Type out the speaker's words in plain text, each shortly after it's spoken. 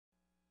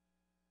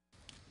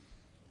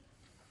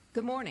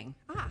Good morning.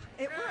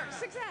 It worked.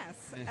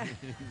 Success.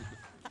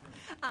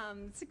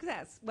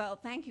 Success. Well,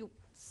 thank you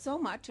so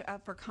much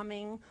for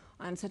coming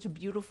on such a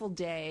beautiful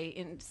day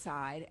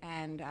inside.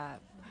 And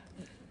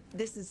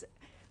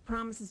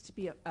promises to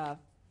be a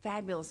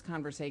fabulous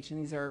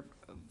conversation. These are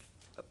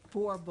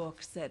 4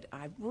 books that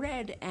I've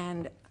read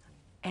and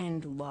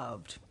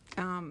loved.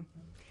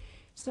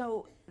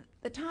 So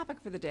the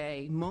topic for the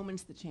day,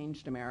 moments that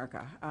changed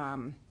America.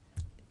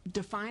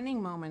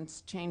 Defining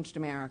moments changed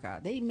America.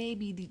 They may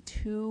be the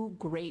 2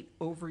 great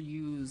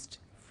overused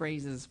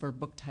phrases for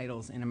book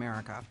titles in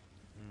America.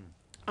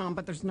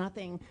 But there's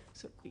nothing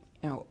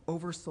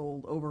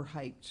oversold,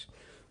 overhyped,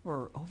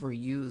 or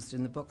overused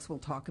in the books we'll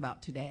talk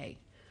about today.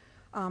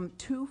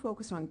 2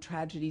 focus on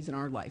tragedies in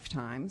our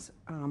lifetimes.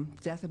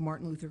 Death of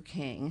Martin Luther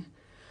King,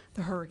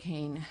 the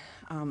hurricane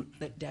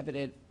that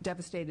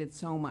devastated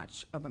so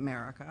much of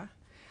America.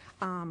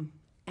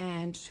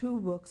 And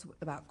 2 books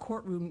about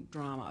courtroom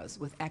dramas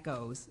with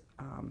echoes,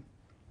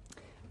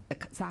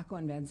 Sacco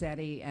and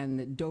Vanzetti and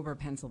the Dover,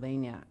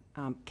 Pennsylvania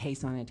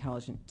case on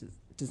intelligent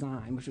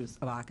design, which was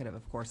evocative,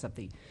 of course, of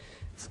the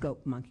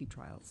Scope monkey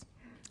trials.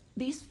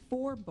 These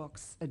 4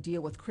 books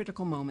deal with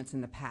critical moments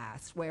in the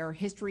past where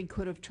history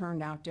could have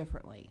turned out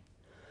differently.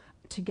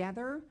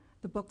 Together,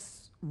 the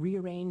books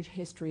rearrange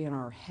history in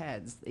our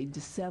heads. They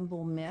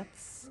dissemble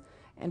myths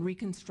and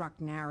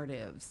reconstruct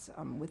narratives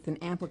with an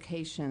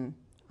amplification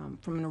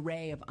from an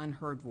array of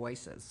unheard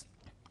voices.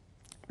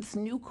 This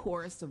new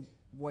chorus of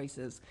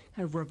voices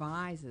kind of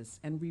revises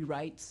and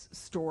rewrites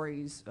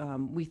stories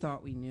we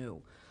thought we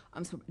knew,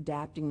 so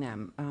adapting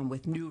them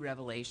with new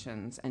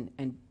revelations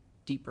and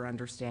deeper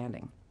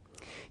understanding.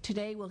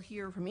 Today we'll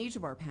hear from each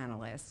of our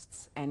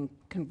panelists and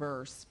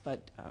converse,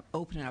 but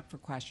open it up for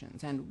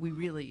questions. And we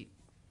really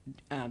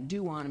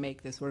do want to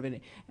make this sort of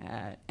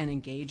an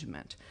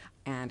engagement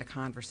and a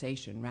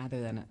conversation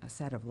rather than a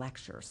set of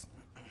lectures.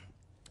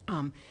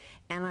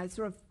 And I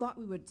sort of thought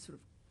we would sort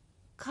of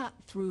cut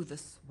through the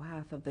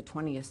swath of the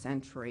 20th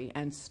century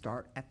and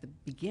start at the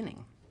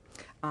beginning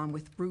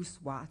with Bruce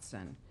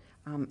Watson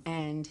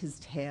and his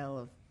tale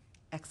of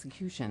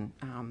execution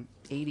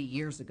 80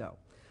 years ago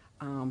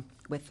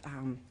with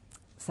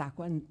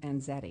Sacco and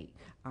Vanzetti,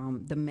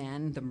 the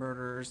men, the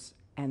murders,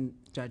 and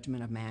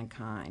judgment of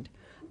mankind.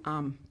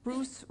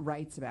 Bruce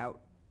writes about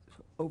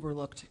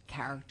overlooked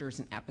characters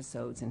and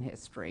episodes in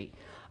history.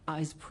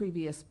 His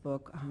previous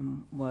book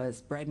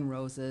was Bread and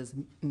Roses,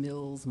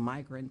 Mills,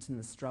 Migrants, and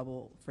the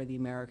Struggle for the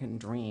American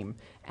Dream.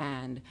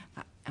 And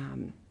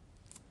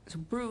so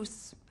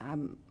Bruce,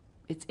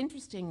 it's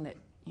interesting that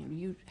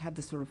you have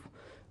this sort of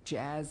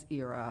jazz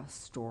era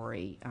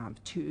story,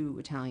 2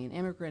 Italian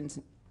immigrants,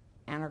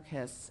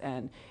 anarchists,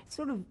 and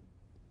sort of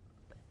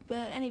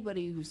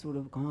anybody who's sort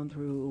of gone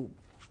through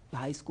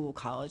high school,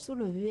 college, sort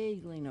of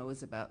vaguely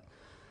knows about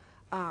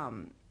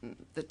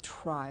the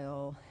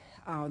trial,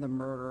 the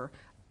murder,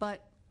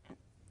 but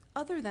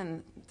other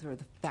than sort of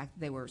the fact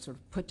that they were sort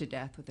of put to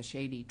death with a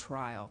shady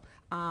trial,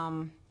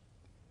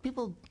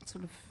 people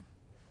sort of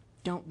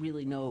don't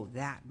really know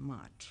that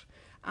much.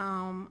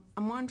 I'm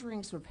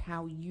wondering sort of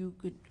how you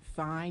could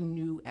find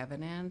new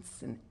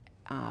evidence and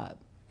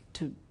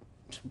to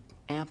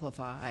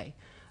amplify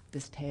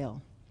this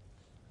tale.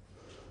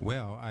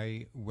 Well,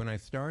 when I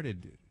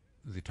started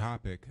the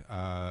topic,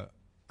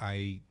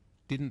 I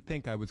didn't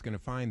think I was going to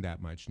find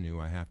that much new,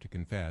 I have to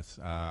confess.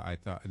 I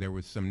thought there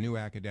was some new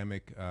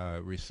academic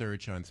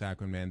research on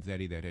Sacco and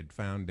Vanzetti that had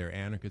found their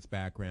anarchist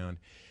background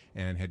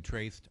and had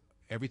traced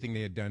everything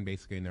they had done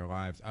basically in their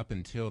lives up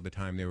until the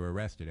time they were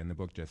arrested, and the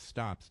book just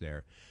stops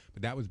there.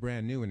 But that was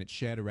brand new, and it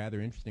shed a rather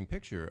interesting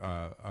picture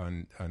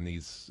on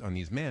these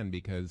men,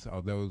 because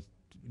although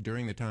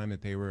during the time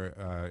that they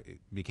were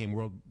became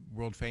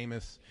world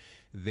famous,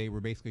 they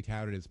were basically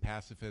touted as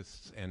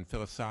pacifists and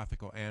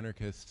philosophical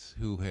anarchists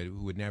who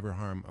would never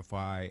harm a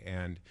fly,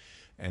 and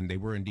they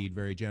were indeed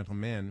very gentle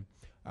men.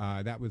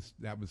 That was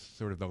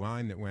sort of the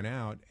line that went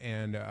out.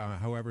 And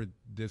however,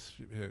 this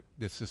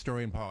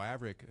historian Paul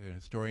Averick, a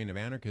historian of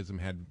anarchism,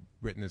 had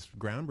written this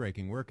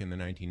groundbreaking work in the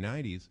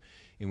 1990s,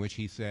 in which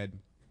he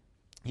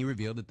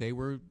revealed that they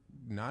were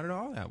not at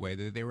all that way,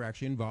 that they were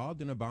actually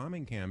involved in a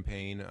bombing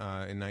campaign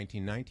in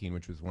 1919,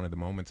 which was one of the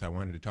moments I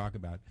wanted to talk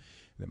about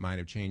that might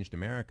have changed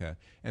America.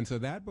 And so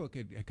that book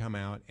had come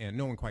out, and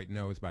no one quite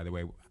knows, by the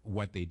way,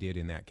 what they did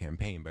in that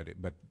campaign, but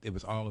it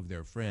was all of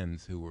their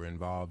friends who were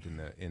involved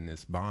in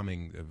this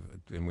bombing,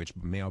 in which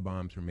mail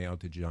bombs were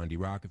mailed to John D.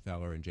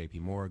 Rockefeller and J.P.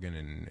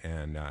 Morgan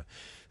and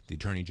the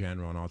Attorney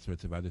General and all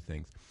sorts of other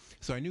things.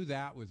 So I knew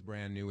that was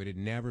brand new. It had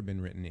never been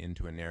written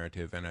into a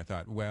narrative, and I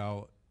thought,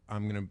 well,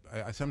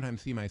 I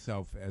sometimes see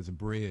myself as a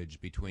bridge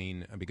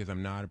between, because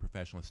I'm not a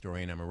professional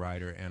historian, I'm a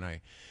writer, and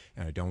I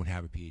don't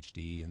have a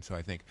PhD, and so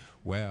I think,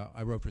 well,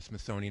 I wrote for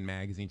Smithsonian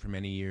Magazine for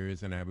many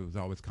years, and I was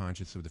always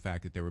conscious of the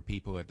fact that there were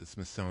people at the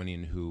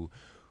Smithsonian who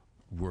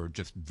were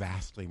just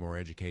vastly more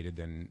educated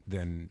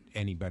than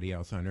anybody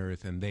else on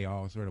earth, and they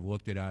all sort of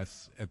looked at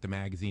us at the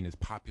magazine as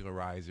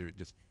popularizers.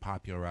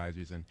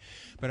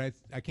 But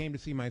I came to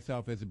see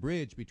myself as a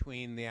bridge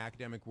between the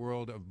academic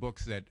world of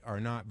books that are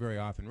not very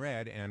often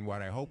read and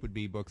what I hope would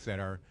be books that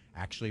are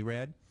actually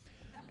read.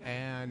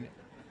 And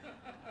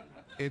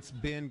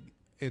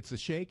it's a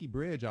shaky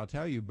bridge, I'll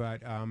tell you,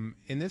 but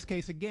in this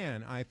case,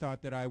 again, I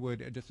thought that I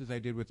would, just as I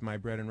did with my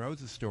Bread and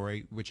Roses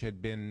story, which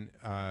had been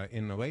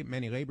in the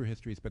many labor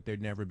histories, but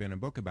there'd never been a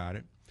book about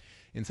it.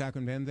 In Sacco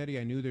and Vanzetti,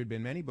 I knew there'd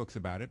been many books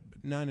about it,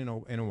 but none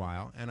in a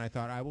while, and I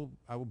thought I will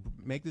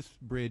make this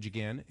bridge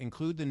again,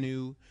 include the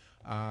new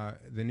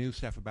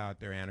stuff about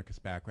their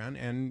anarchist background,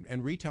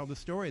 and retell the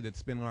story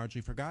that's been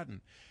largely forgotten.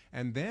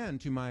 And then,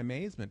 to my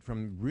amazement,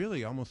 from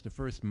really almost the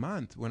first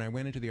month, when I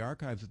went into the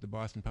archives at the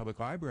Boston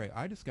Public Library,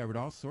 I discovered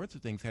all sorts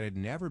of things that had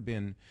never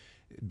been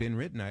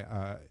written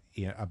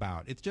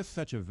about. It's just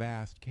such a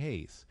vast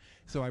case.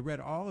 So I read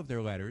all of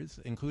their letters,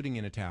 including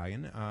in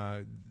Italian.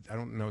 I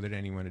don't know that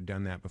anyone had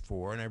done that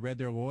before. And I read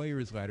their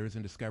lawyers' letters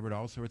and discovered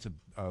all sorts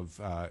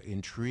of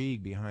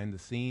intrigue behind the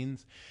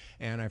scenes.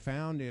 And I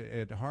found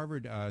at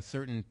Harvard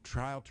certain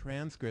trial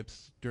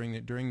transcripts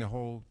during the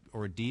whole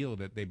ordeal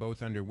that they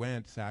both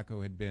underwent.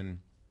 Sacco had been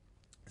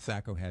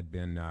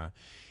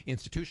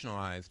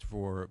institutionalized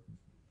for,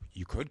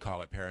 you could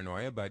call it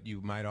paranoia, but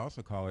you might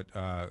also call it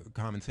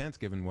common sense,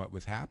 given what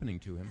was happening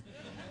to him.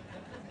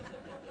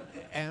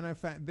 And I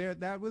found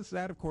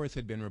that of course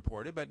had been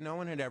reported, but no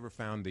one had ever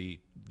found the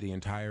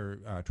entire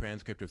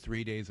transcript of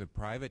 3 days of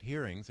private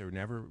hearings. They were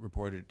never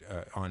reported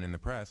on in the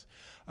press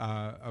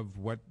of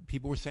what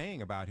people were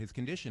saying about his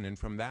condition. And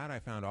from that, I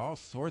found all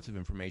sorts of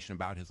information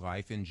about his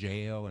life in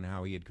jail and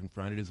how he had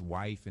confronted his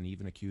wife and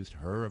even accused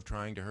her of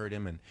trying to hurt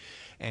him.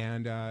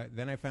 And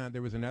then I found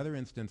there was another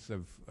instance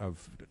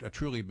of a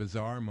truly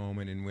bizarre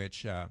moment in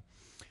which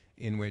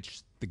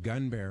the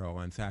gun barrel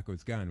on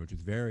Sacco's gun, which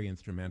was very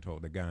instrumental,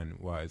 the gun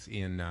was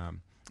in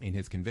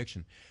his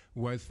conviction,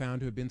 was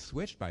found to have been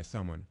switched by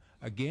someone.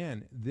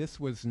 Again, this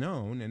was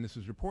known and this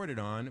was reported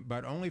on,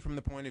 but only from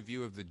the point of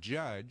view of the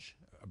judge,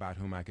 about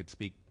whom I could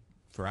speak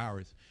for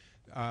hours,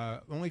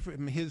 only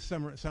from his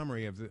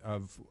summary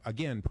of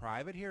again,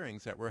 private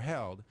hearings that were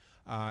held,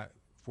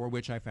 for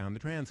which I found the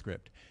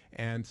transcript.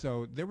 And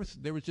so there was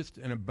just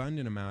an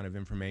abundant amount of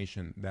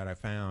information that I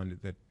found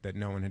that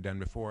no one had done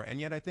before. And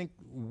yet I think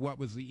what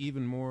was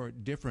even more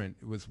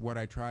different was what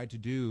I tried to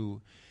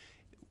do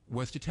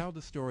was to tell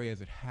the story as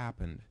it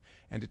happened,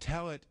 and to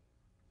tell it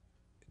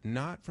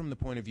not from the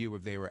point of view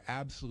of they were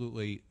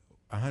absolutely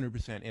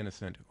 100%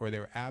 innocent or they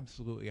were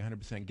absolutely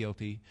 100%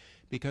 guilty,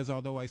 because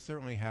although I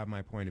certainly have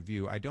my point of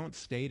view, I don't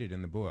state it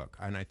in the book.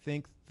 And I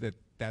think that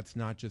that's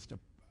not just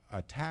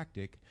a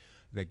tactic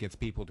that gets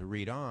people to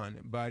read on,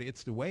 but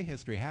it's the way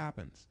history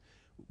happens.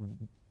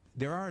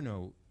 There are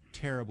no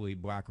terribly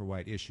black or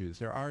white issues.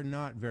 There are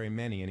not very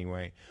many,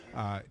 anyway,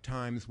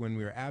 times when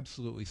we are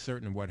absolutely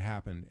certain of what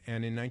happened.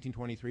 And in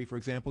 1923, for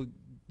example,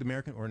 or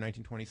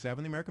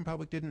 1927, the American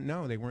public didn't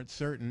know. They weren't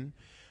certain.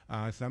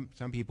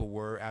 Some people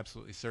were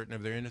absolutely certain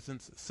of their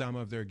innocence, some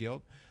of their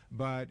guilt,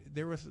 but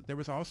there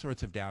was all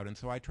sorts of doubt. And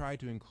so I tried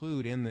to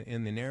include in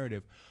the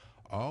narrative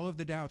all of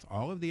the doubts,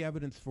 all of the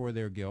evidence for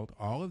their guilt,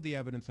 all of the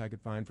evidence I could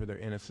find for their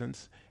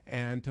innocence,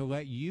 and to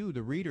let you,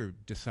 the reader,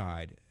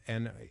 decide.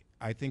 And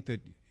I think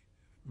that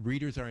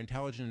readers are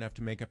intelligent enough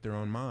to make up their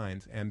own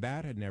minds, and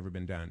that had never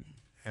been done.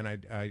 And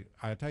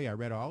I'll tell you, I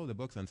read all of the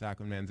books on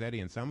Sacco and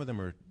Vanzetti, and some of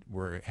them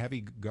were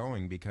heavy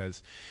going,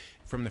 because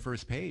from the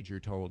first page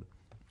you're told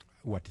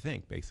what to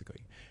think,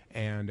 basically.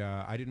 And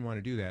I didn't want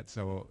to do that,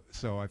 so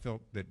I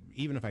felt that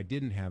even if I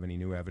didn't have any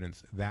new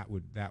evidence, that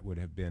would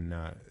have been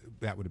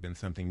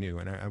something new.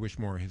 And I wish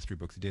more history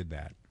books did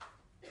that.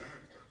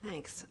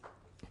 Thanks.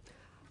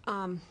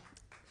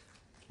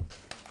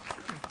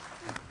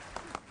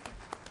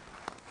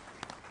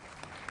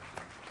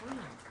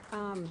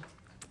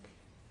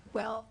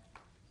 Well,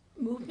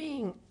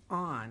 moving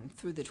on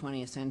through the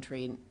 20th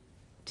century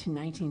to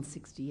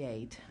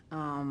 1968,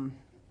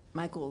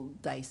 Michael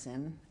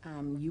Dyson,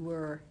 you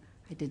were,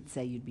 I did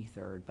say you'd be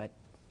third, but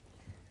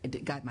I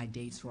got my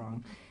dates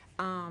wrong.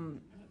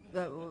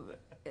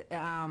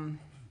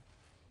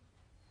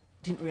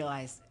 Didn't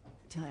realize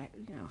till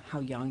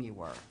how young you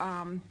were.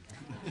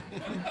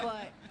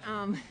 But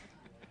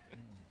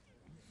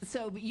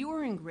you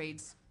were in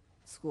grade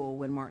school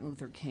when Martin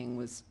Luther King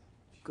was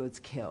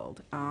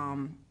killed.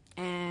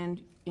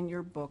 And in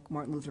your book,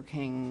 Martin Luther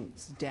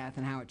King's Death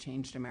and How It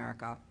Changed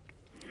America,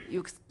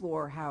 you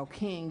explore how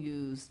King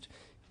used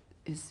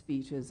his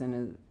speeches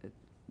and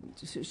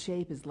to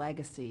shape his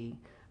legacy.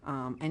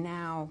 And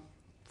now,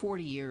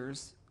 40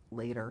 years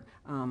later,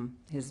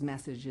 his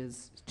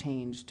messages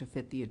changed to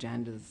fit the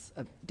agendas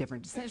of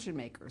different decision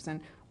makers.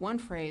 And one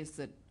phrase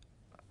that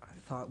I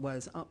thought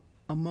was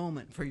a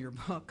moment for your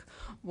book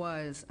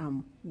was,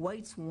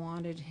 whites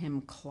wanted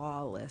him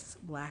clawless,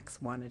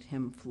 blacks wanted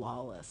him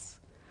flawless.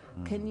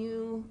 Can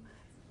you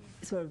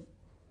sort of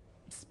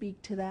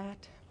speak to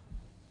that?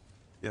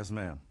 Yes,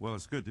 ma'am. Well,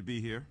 it's good to be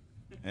here.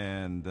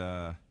 And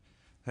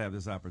have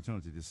this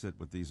opportunity to sit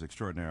with these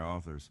extraordinary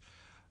authors.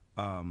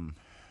 And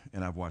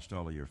I've watched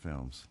all of your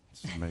films.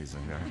 It's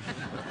amazing.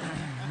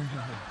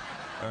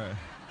 All right.